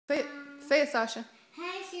Say it, Sasha.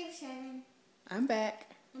 Hi, chillin. I'm back.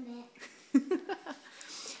 I'm back.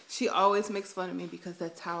 She always makes fun of me because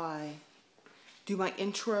that's how I do my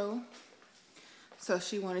intro. So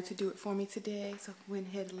she wanted to do it for me today, so I went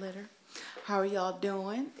ahead and let her. How are y'all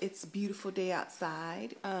doing? It's a beautiful day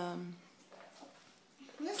outside.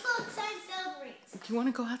 Let's go outside and celebrate. Do you want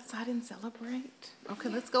to go outside and celebrate? Okay,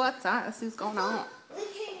 let's go outside. Let's see what's going on. We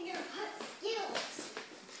can get hot skills.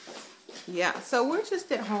 Yeah, so we're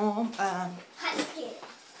just at home. Hot skills.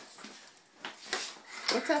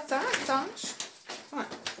 What's outside, Sanj? Come on.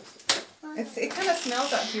 It kind of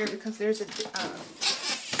smells out here because there's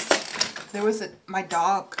my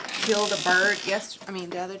dog killed a bird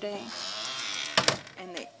the other day,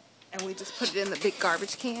 and we just put it in the big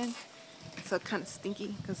garbage can, so it's kind of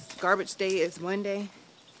stinky because garbage day is Monday.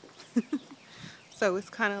 So it's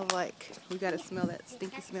kind of like we gotta smell that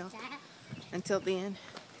stinky smell until then.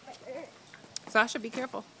 Sasha, be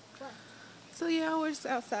careful. So yeah, we're just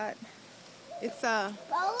outside. It's I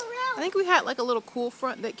think we had like a little cool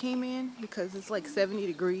front that came in because it's like 70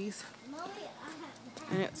 degrees.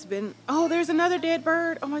 And it's been, oh, there's another dead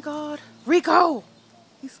bird. Oh my God. Rico!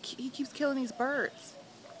 He keeps killing these birds.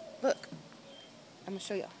 Look. I'm gonna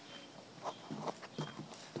show y'all.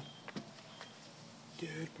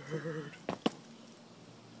 Dead bird.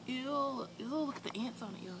 Ew, look at the ants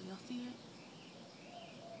on it, y'all. Y'all see it?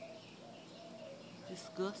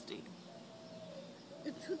 Disgusting.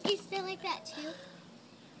 The cookies stay like that too?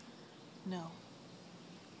 No.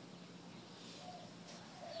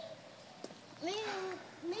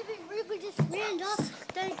 Maybe Rico just ran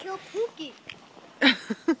off and killed Pookie.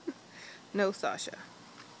 No, Sasha.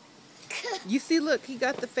 You see, look, he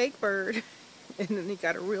got the fake bird, and then he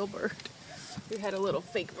got a real bird. We had a little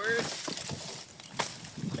fake bird,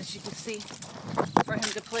 as you can see, for him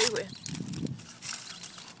to play with.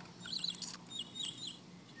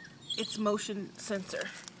 It's motion sensor.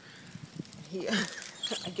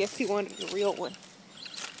 I guess he wanted a real one.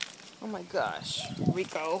 Oh my gosh,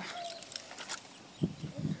 Rico.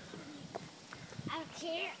 I don't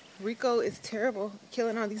care. Rico is terrible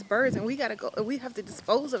killing all these birds, and we gotta go. We have to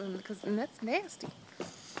dispose of him because that's nasty.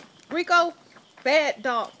 Rico, bad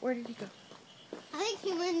dog. Where did he go? I think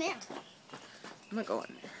he went there. I'm gonna go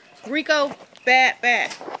in there. Rico, bad.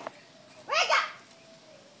 Rico!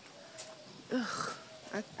 Ugh,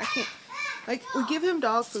 I can't. Like, we give him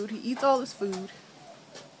dog food. He eats all his food.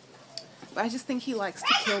 But I just think he likes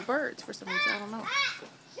to kill birds for some reason. I don't know.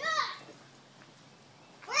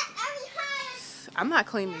 I'm not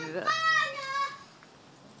cleaning it up.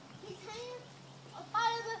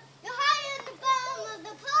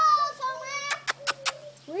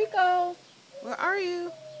 Rico, where are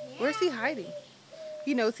you? Where's he hiding?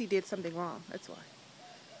 He knows he did something wrong. That's why.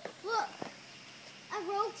 Look, a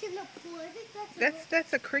roach in the pool.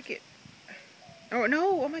 That's a cricket. Oh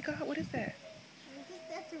no! Oh my God! What is that? I think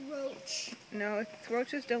that's a roach. No,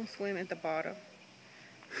 roaches don't swim at the bottom.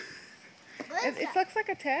 It That? looks like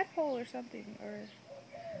a tadpole or something, or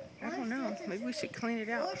I don't know. Maybe we should clean it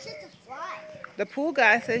out. Or it's just a fly. The pool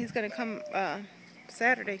guy said he's gonna come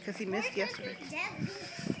Saturday because he missed yesterday.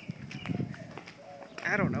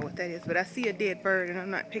 I don't know what that is, but I see a dead bird and I'm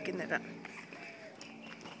not picking it up.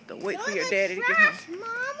 Don't wait for your daddy to get home.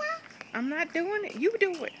 Mama. I'm not doing it. You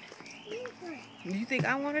do it. You think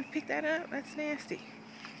I want to pick that up? That's nasty.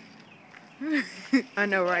 I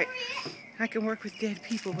know, right? I can work with dead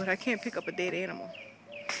people, but I can't pick up a dead animal.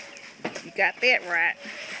 You got that right.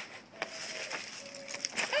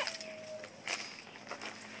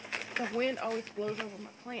 The wind always blows over my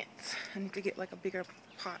plants. I need to get like a bigger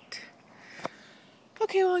pot.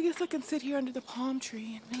 Okay, well, I guess I can sit here under the palm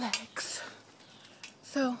tree and relax.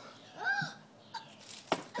 So,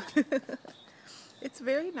 it's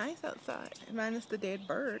very nice outside, minus the dead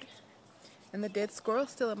bird. And the dead squirrel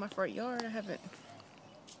still in my front yard. I haven't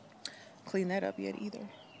cleaned that up yet either.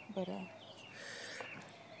 But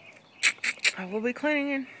I will be cleaning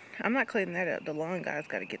it. I'm not cleaning that up. The lawn guy's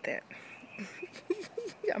got to get that.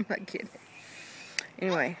 I'm not kidding.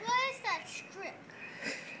 Anyway. What is that strip?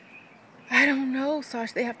 I don't know,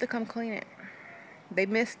 Sash. They have to come clean it. They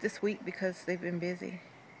missed this week because they've been busy.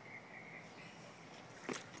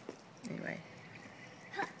 Anyway.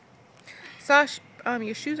 Sash,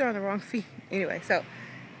 your shoes are on the wrong feet. Anyway, so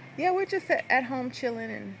yeah, we're just at home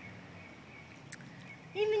chilling and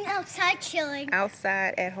Even outside chilling.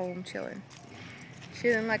 outside at home chilling.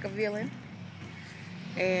 Chilling like a villain.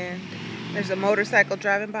 And there's a motorcycle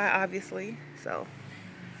driving by, obviously, so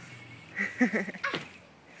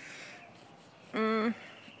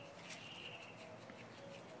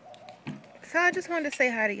So I just wanted to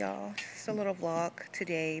say hi to y'all. Just a little vlog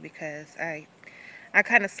today because I I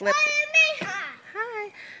kind of slept.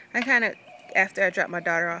 Hi. I kind of, after I dropped my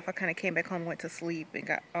daughter off, I kind of came back home, went to sleep, and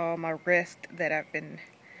got all my rest that I've been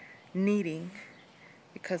needing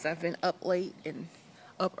because I've been up late and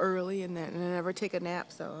up early and I never take a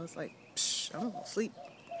nap. So I was like, psh, I'm gonna sleep.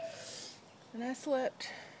 And I slept.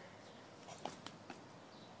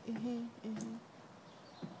 I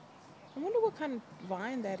wonder what kind of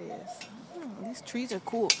vine that is. These trees are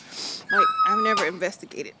cool. Like, I've never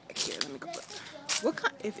investigated. Here, let me go look. What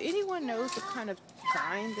kind? If anyone knows what kind of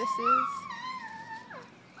vine this is,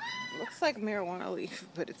 it looks like marijuana leaf,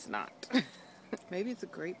 but it's not. Maybe it's a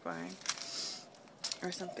grapevine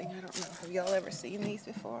or something. I don't know. Have y'all ever seen these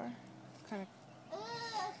before? Kind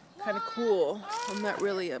of cool. I'm not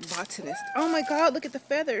really a botanist. Oh my God! Look at the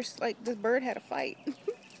feathers. Like this bird had a fight.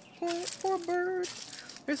 Poor bird.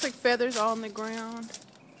 There's like feathers all on the ground.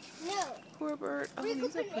 No. Poor bird. Oh,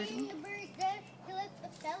 these are pretty. The bird's dead. He left the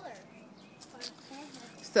feather.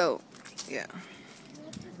 So, yeah.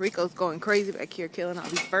 Rico's going crazy back here killing all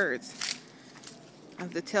these birds. I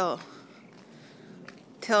have to tell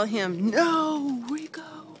him, no,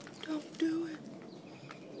 Rico, don't do it.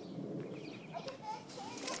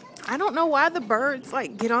 I don't know why the birds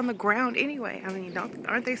like get on the ground anyway. I mean,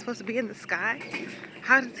 aren't they supposed to be in the sky?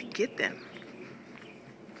 How does he get them?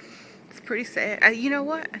 It's pretty sad. You know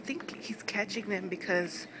what? I think he's catching them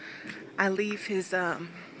because I leave his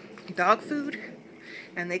dog food,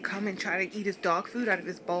 and they come and try to eat his dog food out of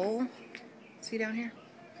his bowl. See down here?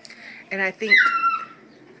 And I think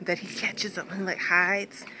that he catches them and like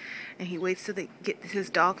hides, and he waits till they get his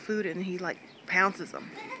dog food, and he like pounces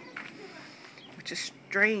them, which is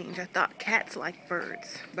strange. I thought cats like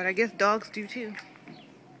birds, but I guess dogs do too.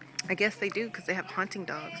 I guess they do because they have hunting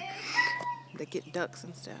dogs that get ducks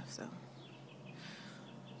and stuff. So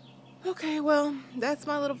okay, well, that's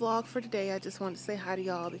my little vlog for today. I just wanted to say hi to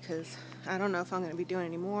y'all because I don't know if I'm going to be doing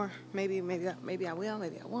any more. Maybe I will, maybe I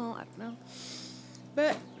won't. I don't know.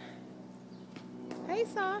 But hey,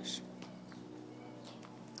 Sash.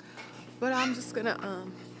 But I'm just going to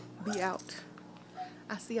be out.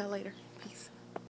 I'll see y'all later.